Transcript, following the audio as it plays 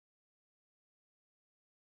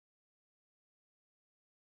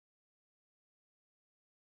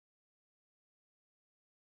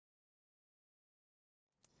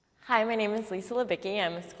Hi, my name is Lisa Lebicki.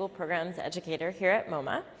 I'm a school programs educator here at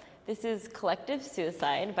MoMA. This is Collective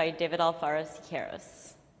Suicide by David Alfaro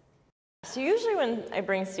Siqueiros. So usually when I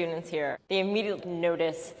bring students here, they immediately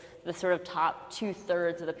notice the sort of top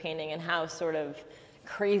 2/3 of the painting and how sort of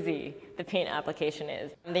crazy the paint application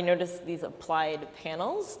is. They notice these applied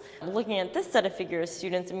panels. Looking at this set of figures,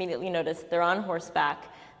 students immediately notice they're on horseback.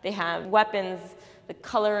 They have weapons. The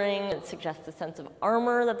coloring suggests a sense of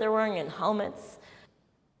armor that they're wearing and helmets.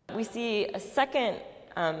 We see a second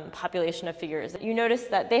population of figures. You notice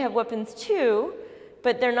that they have weapons too,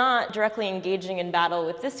 but they're not directly engaging in battle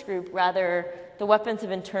with this group. Rather, the weapons have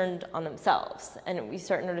been turned on themselves. And we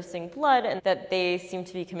start noticing blood and that they seem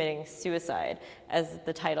to be committing suicide, as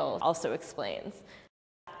the title also explains.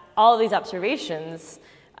 All of these observations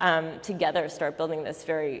together start building this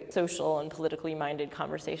very social and politically minded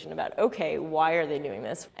conversation about, okay, why are they doing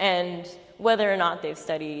this? And whether or not they've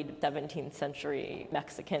studied 17th century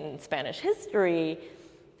Mexican Spanish history,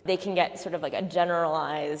 they can get sort of like a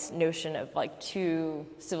generalized notion of like two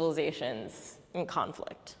civilizations in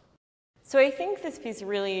conflict. So I think this piece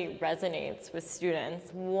really resonates with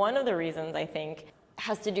students. One of the reasons I think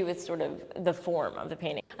has to do with sort of the form of the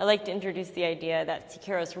painting. I like to introduce the idea that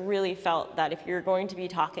Siqueiros really felt that if you're going to be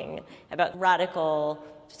talking about radical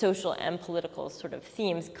social and political sort of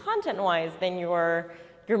themes content-wise, then your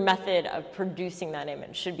method of producing that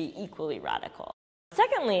image should be equally radical.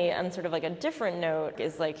 Secondly, on sort of like a different note,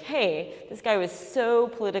 is like, hey, this guy was so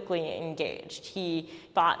politically engaged. He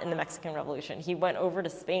fought in the Mexican Revolution. He went over to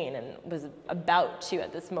Spain and was about to,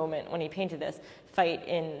 at this moment when he painted this, fight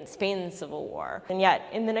in Spain's Civil War. And yet,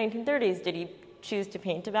 in the 1930s, did he choose to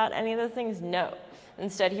paint about any of those things? No.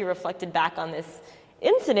 Instead, he reflected back on this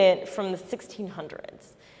incident from the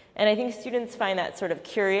 1600s. And I think students find that sort of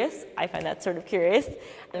curious. I find that sort of curious.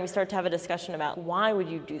 And we start to have a discussion about why would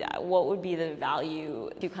you do that? What would be the value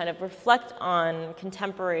to kind of reflect on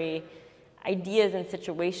contemporary ideas and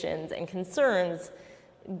situations and concerns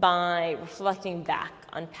by reflecting back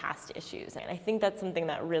on past issues? And I think that's something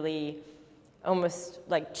that really almost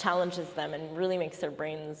like challenges them and really makes their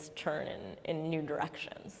brains turn in new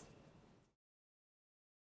directions.